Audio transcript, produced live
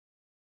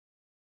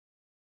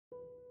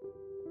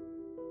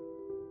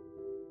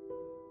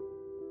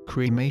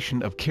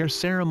Cremation of Care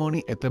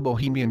ceremony at the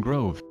Bohemian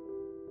Grove.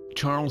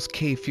 Charles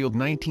K. Field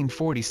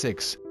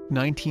 1946,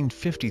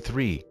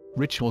 1953,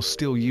 ritual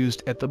still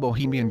used at the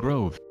Bohemian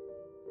Grove.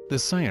 The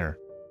Sire.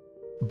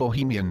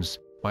 Bohemians,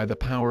 by the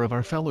power of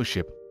our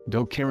fellowship,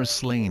 do Care is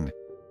slain.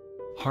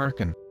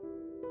 Hearken.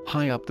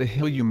 High up the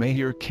hill you may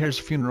hear Care's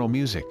funeral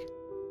music.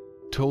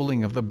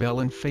 Tolling of the bell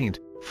and faint,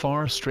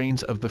 far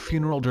strains of the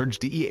funeral dirge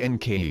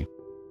denk.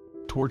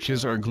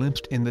 Torches are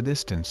glimpsed in the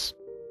distance.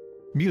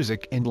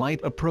 Music and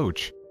light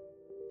approach.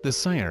 The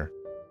Sire.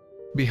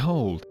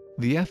 Behold,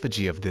 the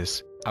effigy of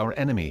this, our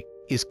enemy,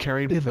 is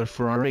carried hither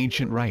for our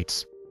ancient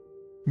rites.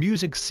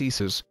 Music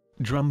ceases,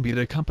 drumbeat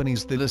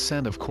accompanies the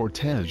descent of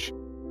cortege.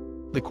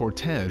 The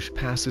cortege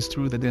passes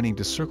through the dining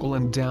to circle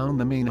and down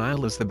the main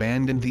aisle as the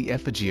band and the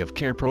effigy of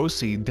Care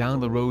proceed down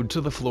the road to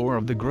the floor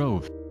of the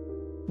grove.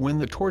 When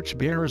the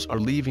torch-bearers are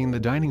leaving the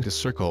dining to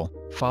circle,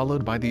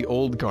 followed by the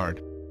old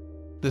guard,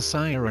 the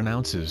Sire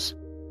announces,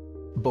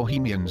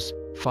 "Bohemians,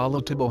 follow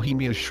to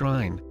Bohemia's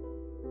shrine."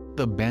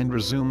 The band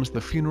resumes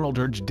the funeral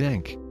dirge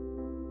denk.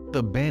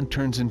 The band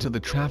turns into the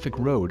traffic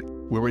road,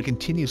 where it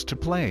continues to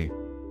play.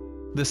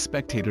 The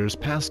spectators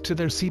pass to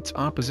their seats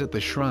opposite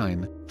the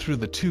shrine, through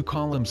the two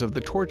columns of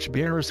the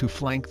torch-bearers who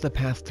flank the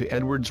path to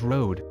Edwards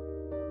Road.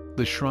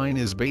 The shrine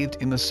is bathed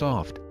in the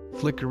soft,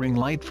 flickering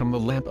light from the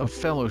lamp of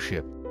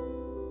fellowship.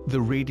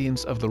 The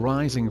radiance of the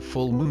rising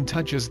full moon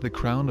touches the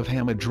crown of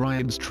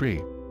Hamadryad's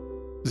tree.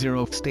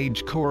 Zero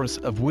stage chorus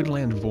of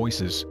woodland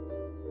voices.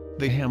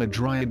 The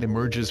Hamadryad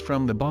emerges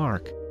from the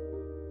bark.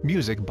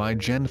 Music by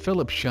Jen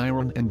Philip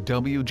Chiron and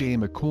W.J.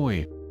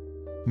 McCoy.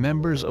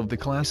 Members of the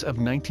class of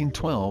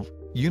 1912,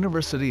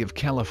 University of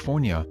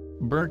California,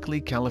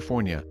 Berkeley,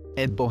 California,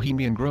 at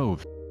Bohemian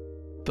Grove.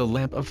 The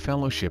Lamp of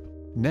Fellowship,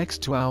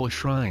 next to our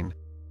shrine.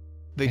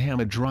 The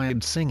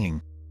Hamadryad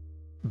singing.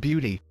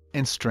 Beauty,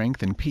 and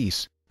strength and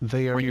peace,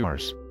 they are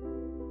yours.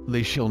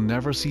 They shall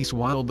never cease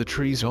while the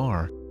trees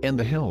are, and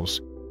the hills.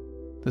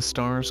 The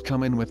stars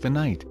come in with the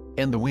night,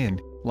 and the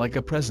wind, like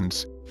a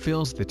presence,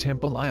 fills the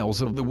temple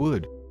aisles of the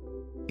wood.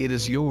 It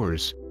is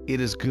yours,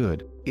 it is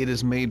good, it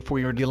is made for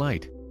your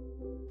delight.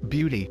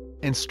 Beauty,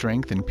 and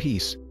strength and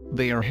peace,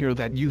 they are here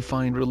that you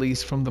find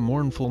release from the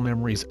mournful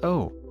memories.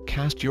 Oh,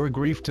 cast your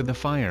grief to the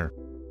fire.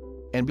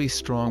 And be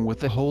strong with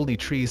the holy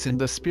trees in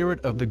the spirit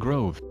of the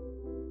grove.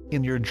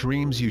 In your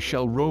dreams you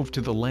shall rove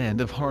to the land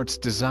of heart's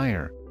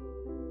desire.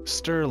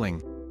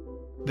 Sterling.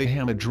 The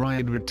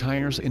Hamadryad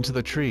retires into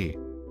the tree.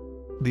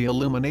 The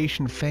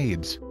illumination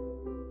fades.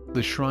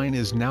 The shrine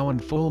is now in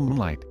full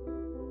moonlight.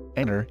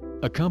 Enter,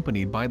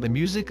 accompanied by the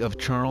music of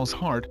Charles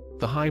Hart,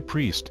 the high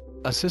priest,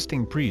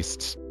 assisting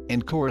priests,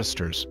 and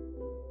choristers.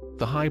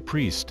 The high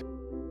priest.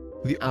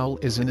 The owl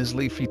is in his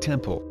leafy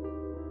temple.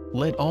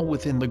 Let all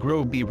within the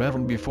grove be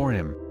reverent before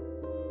him.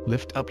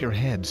 Lift up your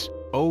heads,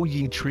 O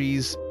ye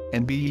trees,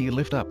 and be ye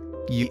lift up,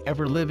 ye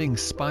ever-living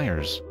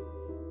spires.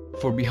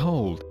 For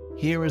behold,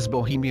 here is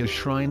Bohemia's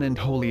shrine, and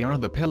holy are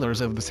the pillars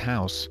of this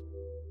house.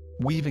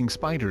 Weaving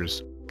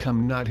spiders,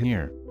 come not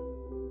here.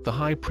 The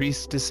high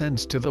priest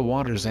descends to the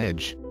water's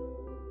edge.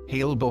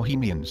 Hail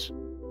Bohemians!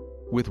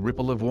 With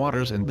ripple of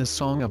waters and the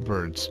song of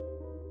birds.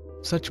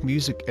 Such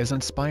music as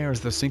inspires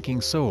the sinking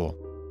soul.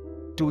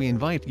 Do we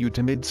invite you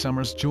to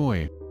midsummer's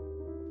joy?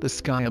 The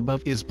sky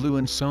above is blue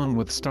and sown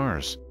with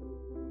stars.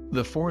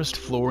 The forest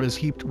floor is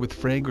heaped with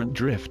fragrant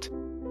drift.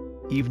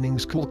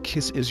 Evening's cool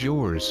kiss is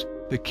yours,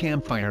 the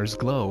campfire's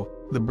glow,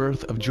 the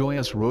birth of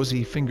joyous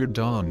rosy-fingered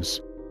dawns.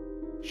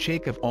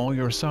 Shake of all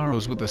your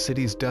sorrows with the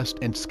city's dust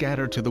and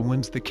scatter to the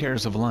winds the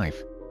cares of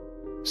life.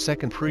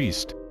 Second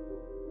priest.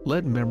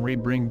 Let memory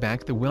bring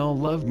back the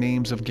well-loved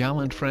names of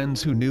gallant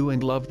friends who knew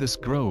and loved this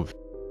grove.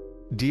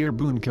 Dear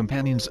boon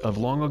companions of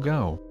long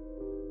ago.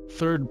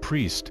 Third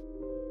priest.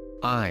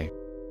 I.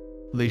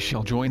 They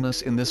shall join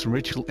us in this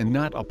ritual, and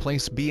not a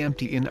place be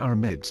empty in our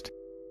midst.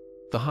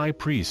 The high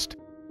priest.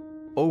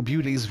 O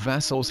beauty's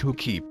vessels who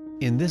keep,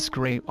 in this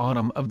grey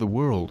autumn of the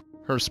world,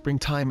 her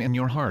springtime in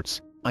your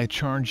hearts, I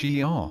charge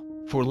ye all,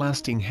 for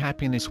lasting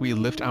happiness we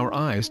lift our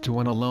eyes to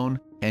one alone,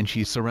 and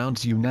she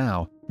surrounds you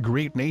now,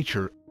 great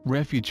nature,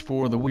 refuge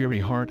for the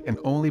weary heart and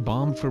only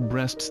balm for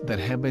breasts that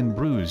have been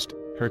bruised,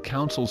 her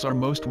counsels are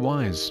most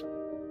wise.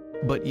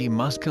 But ye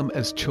must come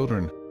as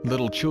children,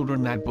 little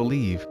children that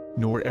believe,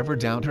 nor ever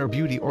doubt her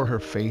beauty or her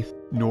faith,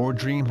 nor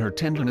dream her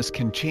tenderness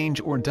can change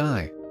or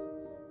die.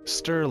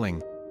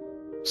 Sterling.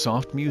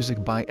 Soft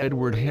music by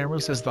Edward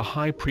Harris as the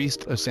high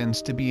priest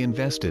ascends to be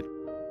invested.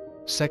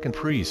 Second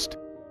priest.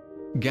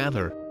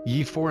 Gather,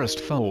 ye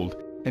forest fold,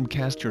 and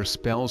cast your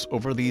spells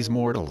over these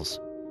mortals.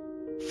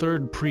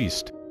 Third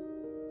priest.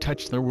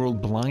 Touch their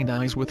world-blind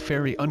eyes with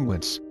fairy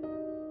unguents.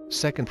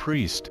 Second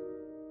priest.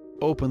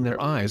 Open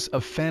their eyes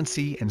of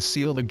fancy and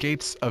seal the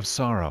gates of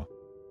sorrow.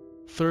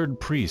 Third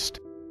priest.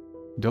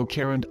 Do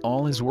Care and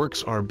all his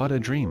works are but a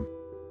dream.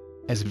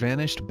 As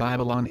vanished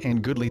Babylon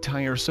and goodly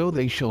Tyre, so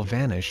they shall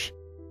vanish.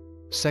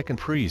 Second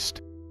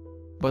priest.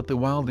 But the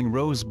wilding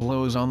rose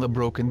blows on the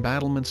broken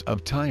battlements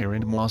of Tyre,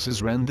 and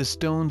mosses rend the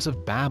stones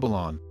of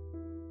Babylon.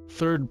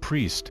 Third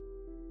priest.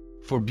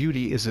 For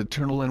beauty is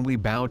eternal and we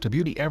bow to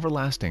beauty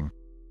everlasting.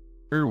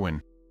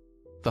 Irwin.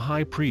 The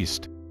High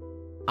Priest.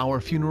 Our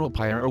funeral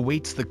pyre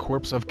awaits the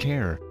corpse of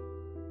Care.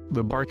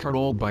 The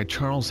Barcarolle by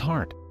Charles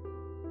Hart.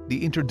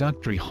 The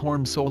introductory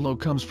horn solo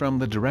comes from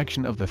the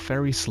direction of the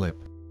ferry slip.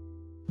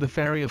 The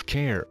ferry of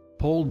Care,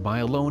 poled by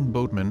a lone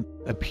boatman,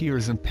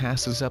 appears and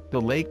passes up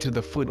the lake to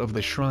the foot of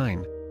the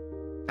shrine.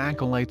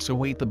 Acolytes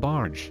await the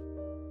barge.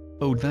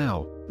 O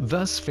thou,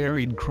 thus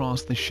ferried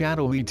cross the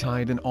shadowy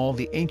tide in all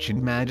the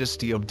ancient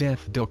majesty of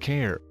death, do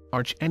Care,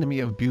 arch-enemy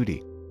of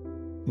beauty.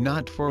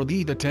 Not for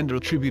thee the tender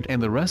tribute and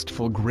the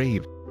restful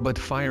grave, but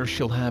fire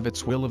shall have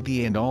its will of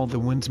thee and all the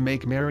winds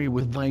make merry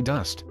with thy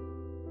dust.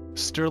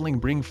 Sterling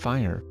bring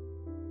fire.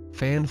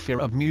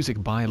 Fanfare of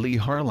music by Lee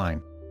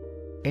Harline.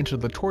 Enter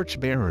the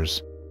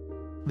torch-bearers.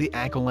 The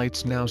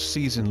acolytes now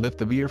seize and lift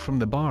the bier from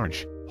the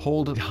barge,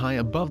 hold it high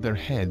above their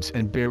heads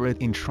and bear it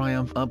in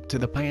triumph up to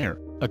the pyre,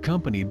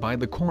 accompanied by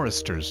the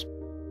choristers.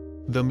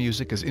 The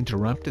music is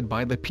interrupted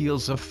by the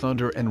peals of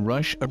thunder and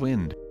rush of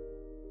wind.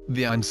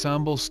 The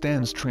ensemble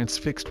stands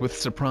transfixed with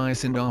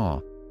surprise and awe.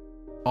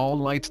 All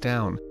lights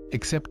down,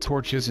 except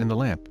torches in the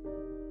lamp.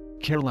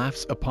 Care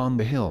laughs upon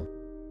the hill.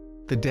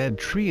 The dead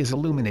tree is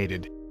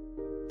illuminated.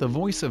 The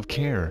voice of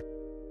Care.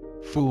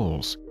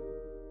 Fools!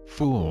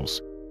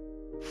 Fools!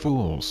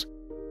 Fools!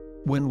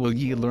 When will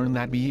ye learn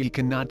that me ye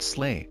cannot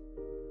slay?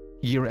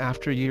 Year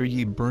after year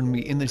ye burn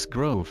me in this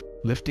grove,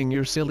 lifting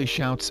your silly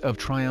shouts of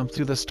triumph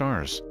to the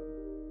stars.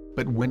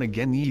 But when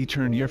again ye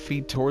turn your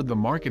feet toward the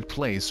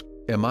marketplace,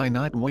 am I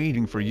not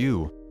waiting for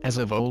you, as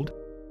of old?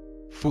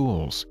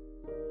 Fools!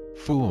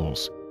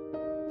 Fools!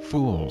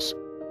 Fools!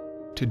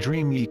 To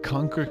dream ye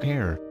conquer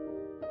Care.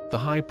 The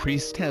High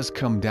Priest has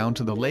come down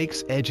to the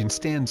lake's edge and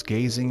stands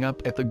gazing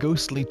up at the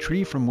ghostly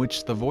tree from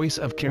which the voice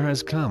of Care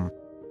has come.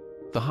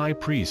 The High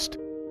Priest.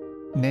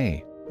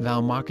 Nay,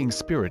 thou mocking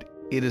spirit,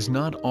 it is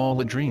not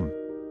all a dream.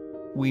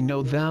 We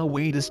know thou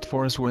waitest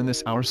for us when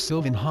this our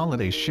sylvan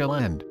holiday shall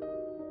end.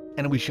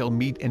 And we shall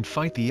meet and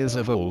fight thee as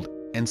of old,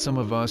 and some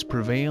of us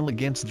prevail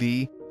against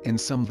thee,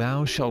 and some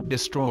thou shalt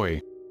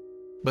destroy.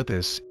 But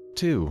this,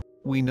 too,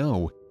 we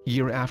know,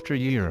 year after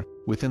year,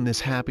 within this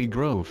happy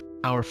grove,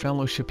 our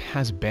fellowship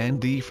has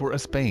banned thee for a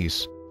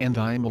space, and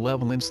thy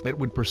malevolence that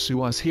would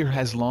pursue us here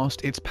has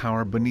lost its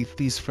power beneath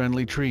these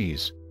friendly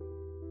trees.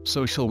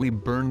 So shall we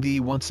burn thee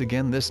once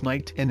again this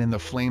night, and in the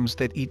flames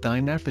that eat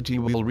thine effigy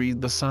we'll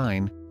read the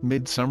sign,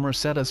 Midsummer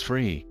set us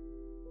free.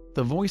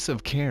 The voice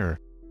of Care.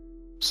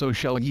 So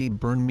shall ye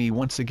burn me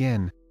once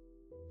again.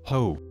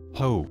 Ho,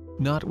 ho,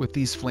 not with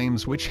these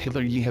flames which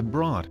hither ye have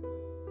brought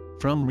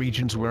from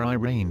regions where I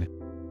reign.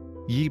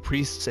 Ye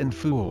priests and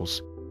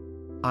fools,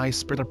 I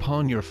spit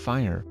upon your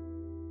fire.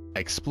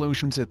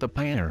 Explosions at the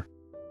pyre.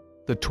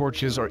 The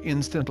torches are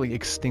instantly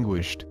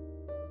extinguished.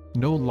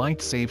 No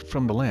light saved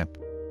from the lamp.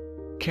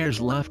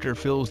 Care's laughter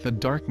fills the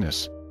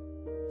darkness.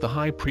 The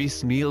High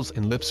Priest kneels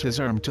and lifts his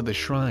arm to the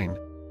shrine.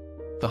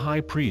 The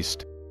High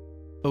Priest.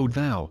 O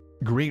thou,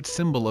 great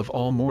symbol of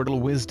all mortal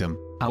wisdom,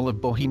 Owl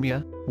of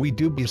Bohemia, we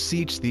do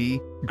beseech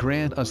thee,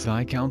 grant us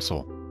thy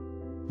counsel.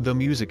 The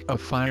music of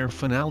fire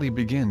finale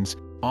begins,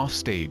 off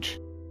stage.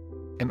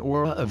 An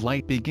aura of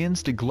light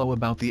begins to glow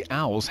about the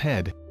owl's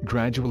head,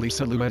 gradually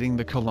silhouetting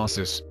the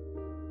colossus.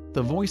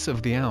 The voice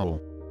of the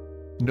owl.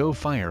 No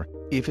fire,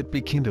 if it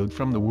be kindled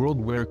from the world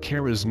where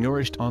Care is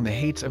nourished on the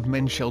hates of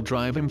men, shall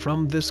drive him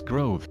from this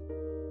grove.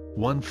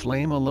 One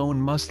flame alone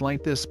must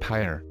light this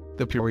pyre,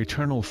 the pure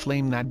eternal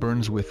flame that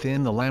burns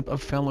within the lamp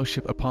of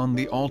fellowship upon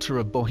the altar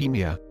of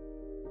Bohemia.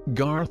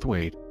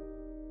 Garthwaite.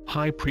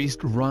 High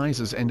Priest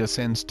rises and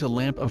ascends to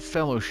lamp of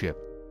fellowship.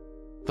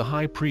 The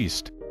High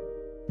Priest.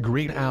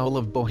 Great Owl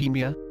of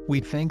Bohemia, we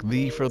thank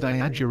thee for thy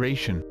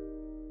adjuration.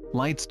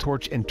 Lights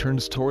torch and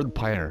turns toward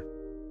pyre.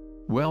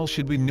 Well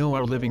should we know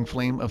our living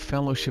flame of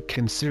fellowship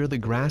can sear the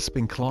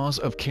grasping claws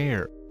of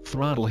Care,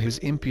 throttle his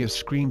impious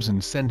screams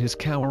and send his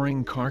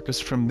cowering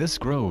carcass from this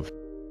grove.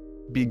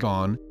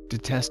 Begone,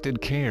 detested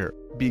Care,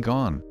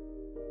 begone.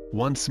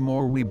 Once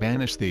more we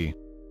banish thee.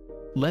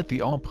 Let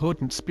the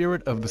all-potent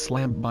spirit of this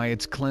lamp by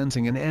its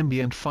cleansing and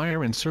ambient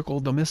fire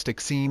encircle the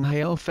mystic scene.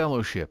 Hail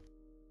fellowship.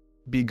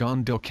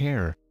 Begone, do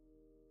Care.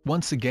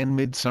 Once again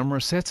midsummer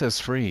sets us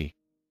free.